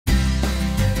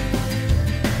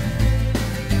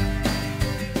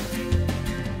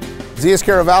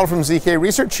Caravallo from ZK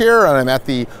Research here, and I'm at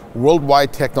the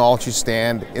Worldwide Technology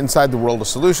stand inside the World of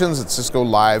Solutions at Cisco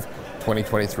Live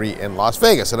 2023 in Las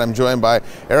Vegas. And I'm joined by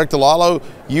Eric DeLallo.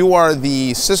 You are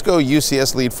the Cisco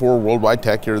UCS lead for Worldwide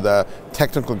Tech. You're the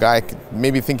technical guy.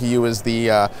 Maybe think of you as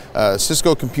the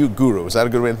Cisco compute guru. Is that a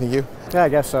good way to think of you? Yeah, I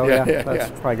guess so. Yeah,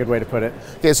 that's probably a good way to put it.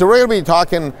 Okay, so we're going to be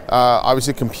talking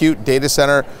obviously compute, data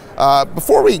center.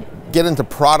 Before we get into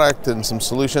product and some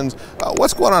solutions,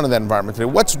 what's going on in that environment today?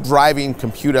 What's driving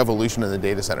compute evolution in the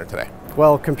data center today?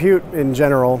 Well, compute in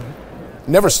general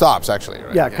never stops, actually.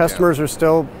 Right? Yeah, customers are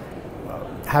still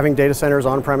having data centers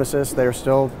on premises. They're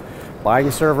still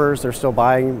buying servers. They're still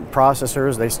buying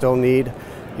processors. They still need,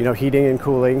 heating and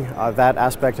cooling. That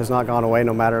aspect has not gone away,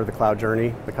 no matter the cloud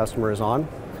journey the customer is on.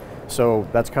 So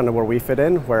that's kind of where we fit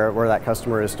in, where that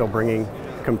customer is still bringing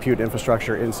compute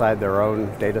infrastructure inside their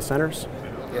own data centers.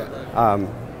 Yeah.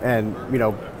 And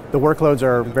the workloads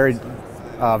are very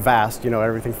vast.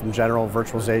 Everything from general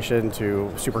virtualization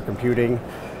to supercomputing,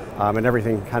 and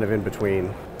everything kind of in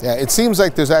between. Yeah, it seems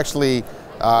like there's actually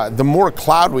the more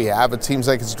cloud we have, it seems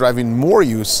like it's driving more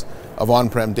use of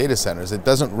on-prem data centers. It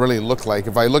doesn't really look like,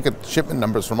 if I look at shipment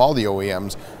numbers from all the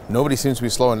OEMs, nobody seems to be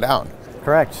slowing down.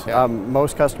 Correct. Yeah.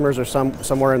 Most customers are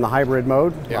somewhere in the hybrid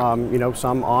mode. Yeah.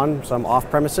 Some on, some off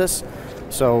premises.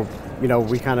 So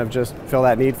we kind of just fill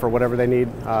that need for whatever they need.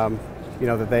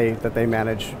 That they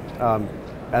manage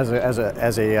as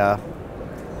a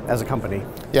company.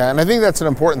 Yeah, and I think that's an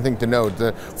important thing to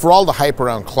note. For all the hype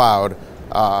around cloud,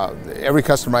 every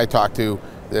customer I talk to,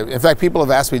 in fact, people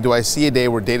have asked me, do I see a day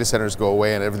where data centers go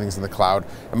away and everything's in the cloud?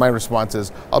 And my response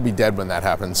is, I'll be dead when that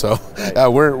happens. So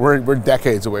we're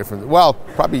decades away from it. Well,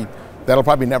 that'll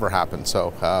probably never happen.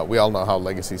 So we all know how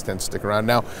legacies tend to stick around.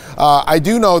 Now, I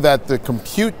do know that the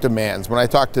compute demands, when I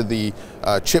talk to the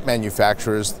chip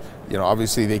manufacturers,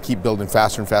 obviously they keep building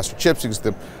faster and faster chips because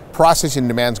the processing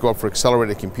demands go up for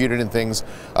accelerated computing and things.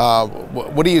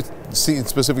 What do you see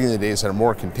specifically in the data center?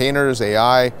 More containers,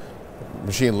 AI,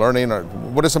 machine learning, or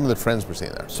what are some of the trends we're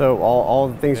seeing there? So all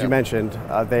the things you mentioned,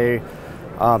 they're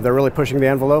really pushing the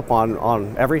envelope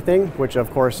on everything, which of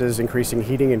course is increasing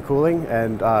heating and cooling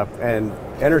and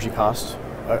energy costs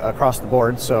across the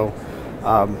board. So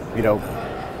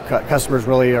customers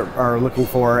really are looking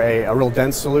for a real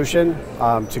dense solution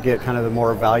to get kind of the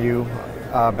more value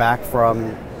back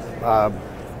from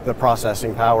the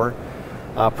processing power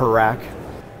per rack.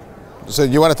 So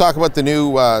you want to talk about the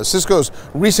new Cisco's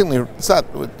recently,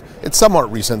 it's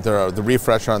somewhat recent, the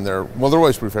refresh on their, well, they're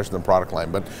always refreshing their product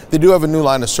line, but they do have a new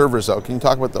line of servers though. Can you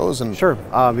talk about those? Sure,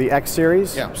 the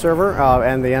X-Series server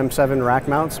and the M7 rack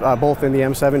mounts, both in the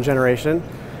M7 generation.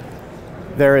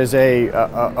 There is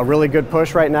a really good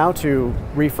push right now to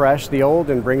refresh the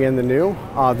old and bring in the new.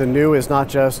 The new is not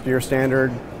just your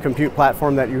standard compute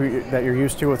platform that you're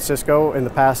used to with Cisco in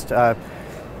the past,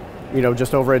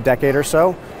 just over a decade or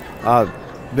so.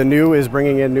 The new is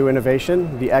bringing in new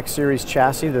innovation. The X-Series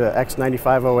chassis, the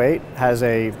X9508, has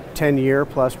a 10-year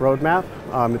plus roadmap.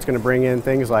 It's going to bring in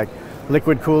things like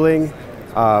liquid cooling,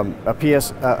 a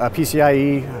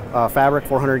PCIe fabric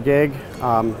 400 gig,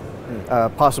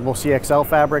 possible CXL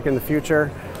fabric in the future,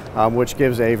 which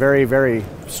gives a very, very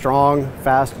strong,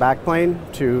 fast backplane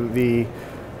to the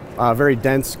very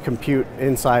dense compute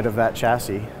inside of that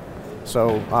chassis.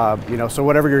 So, so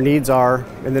whatever your needs are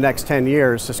in the next 10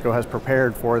 years, Cisco has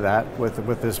prepared for that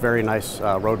with this very nice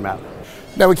roadmap.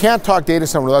 Now, we can't talk data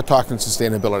center without talking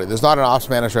sustainability. There's not an ops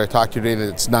manager I talked to today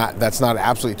that's not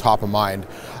absolutely top of mind.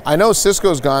 I know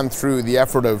Cisco's gone through the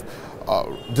effort of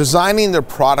designing their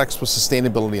products with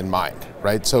sustainability in mind,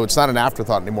 right? So it's not an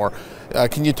afterthought anymore.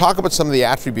 Can you talk about some of the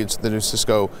attributes of the new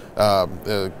Cisco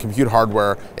compute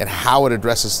hardware and how it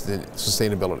addresses the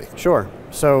sustainability? Sure.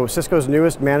 So Cisco's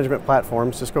newest management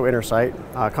platform, Cisco Intersight,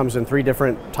 comes in 3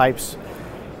 different types.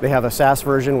 They have a SaaS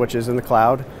version, which is in the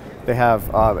cloud. They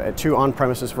have 2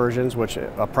 on-premises versions, which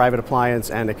a private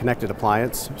appliance and a connected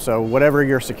appliance. So whatever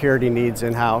your security needs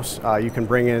in-house, you can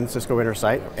bring in Cisco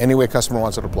Intersight. Any way customer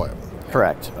wants to deploy it.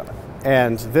 Correct.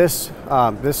 And this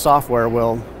software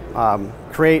will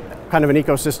create kind of an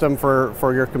ecosystem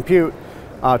for your compute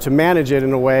to manage it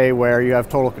in a way where you have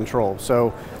total control.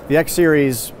 So the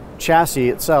X-Series chassis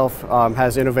itself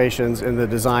has innovations in the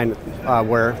design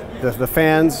where the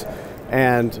fans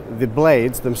and the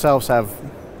blades themselves have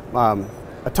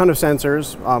a ton of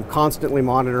sensors constantly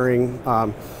monitoring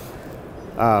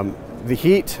the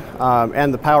heat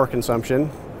and the power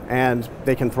consumption, and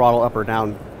they can throttle up or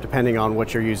down depending on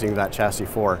what you're using that chassis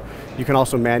for. You can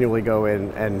also manually go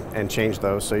in and change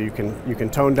those. So you can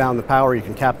tone down the power, you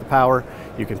can cap the power,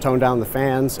 you can tone down the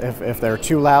fans if they're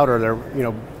too loud or they're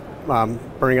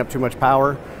burning up too much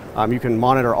power, You can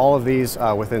monitor all of these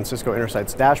within Cisco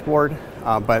Intersight's dashboard,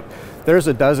 but there's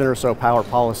a dozen or so power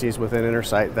policies within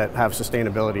Intersight that have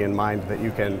sustainability in mind that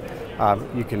you can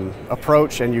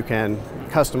approach and you can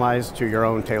customize to your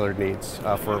own tailored needs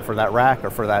for that rack or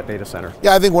for that data center.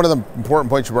 Yeah, I think one of the important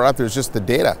points you brought up there is just the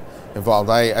data involved.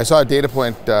 I saw a data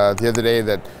point the other day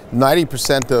that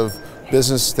 90% of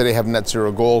businesses today have net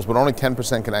zero goals, but only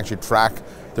 10% can actually track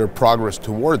their progress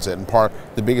towards it. And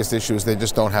the biggest issue is they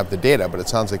just don't have the data, but it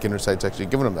sounds like Intersight's actually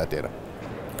giving them that data.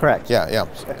 Correct. Yeah, yeah.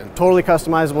 Totally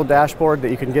customizable dashboard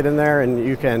that you can get in there, and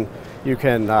you can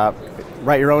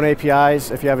write your own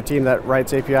APIs if you have a team that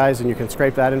writes APIs, and you can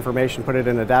scrape that information, put it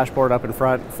in a dashboard up in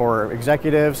front for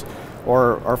executives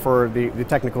or for the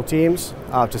technical teams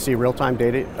to see real-time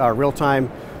data, real-time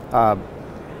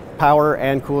power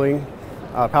and cooling,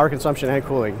 power consumption and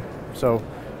cooling. So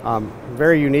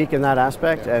very unique in that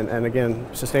aspect, and again,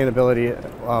 sustainability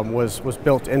was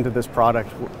built into this product.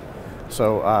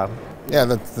 So. Yeah,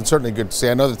 that's certainly good to see.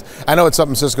 I know it's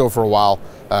something Cisco for a while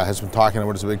has been talking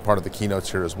about. It's a big part of the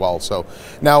keynotes here as well. So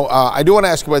now I do want to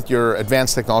ask you about your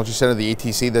Advanced Technology Center, the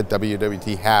ATC that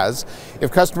WWT has.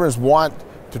 If customers want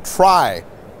to try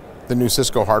the new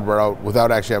Cisco hardware out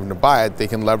without actually having to buy it, they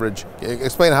can leverage.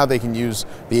 Explain how they can use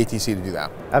the ATC to do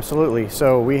that. Absolutely.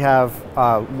 So we have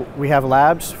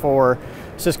labs for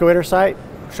Cisco Intersight,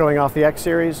 showing off the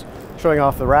X-Series, showing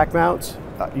off the rack mounts.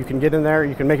 You can get in there,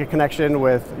 you can make a connection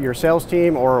with your sales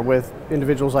team or with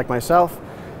individuals like myself.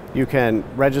 You can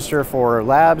register for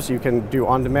labs, you can do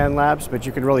on-demand labs, but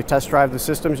you can really test drive the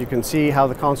systems. You can see how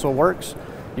the console works.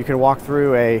 You can walk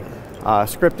through a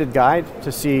scripted guide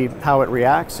to see how it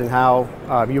reacts and how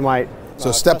you might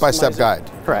So step-by-step guide.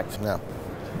 Correct. Yeah.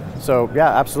 So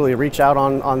yeah, absolutely reach out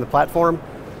on the platform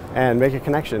and make a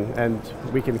connection, and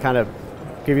we can kind of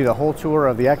give you the whole tour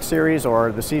of the X-Series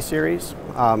or the C-Series.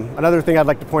 Another thing I'd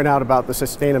like to point out about the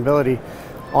sustainability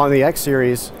on the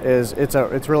X-Series is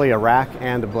it's really a rack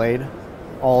and a blade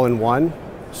all in one.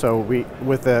 So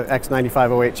with the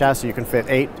X9508 chassis, you can fit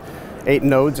eight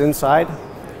nodes inside,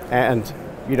 and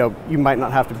you might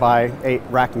not have to buy 8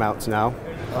 rack mounts now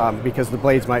because the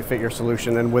blades might fit your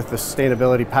solution. And with the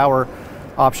sustainability power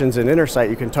options in Intersight,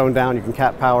 you can tone down, you can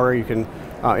cap power, you can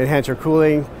enhance your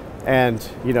cooling, and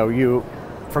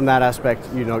from that aspect,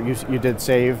 you did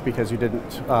save because you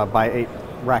didn't buy 8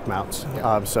 rack mounts.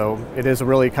 Yeah. So it is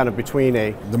really kind of between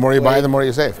a... The more you buy, the more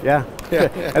you save. Yeah.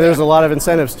 And there's a lot of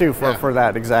incentives too for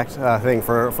that exact thing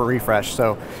for refresh.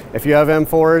 So if you have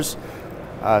M4s,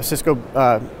 Cisco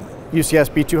UCS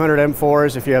B200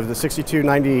 M4s, if you have the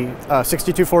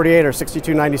 6248 or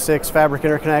 6296 fabric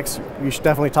interconnects, you should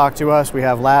definitely talk to us. We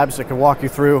have labs that can walk you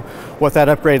through what that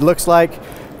upgrade looks like.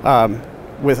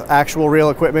 With actual real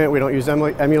equipment, we don't use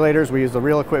emulators, we use the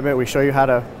real equipment. We show you how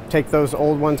to take those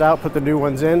old ones out, put the new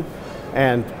ones in,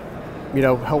 and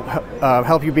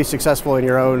help you be successful in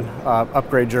your own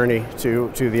upgrade journey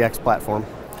to the X platform.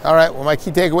 All right, well, my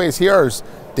key takeaways here is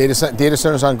data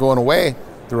centers aren't going away,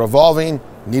 they're evolving,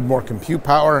 need more compute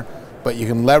power, but you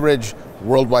can leverage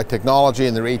worldwide technology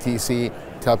and their ATC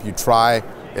to help you try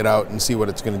it out and see what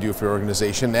it's going to do for your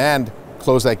organization and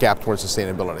close that gap towards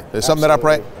sustainability. Did I sum that up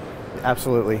right?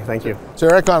 Absolutely, thank you. So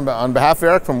Eric, on behalf of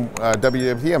Eric from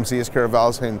WWT, I'm CS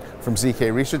Caravallis from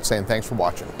ZK Research saying thanks for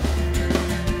watching.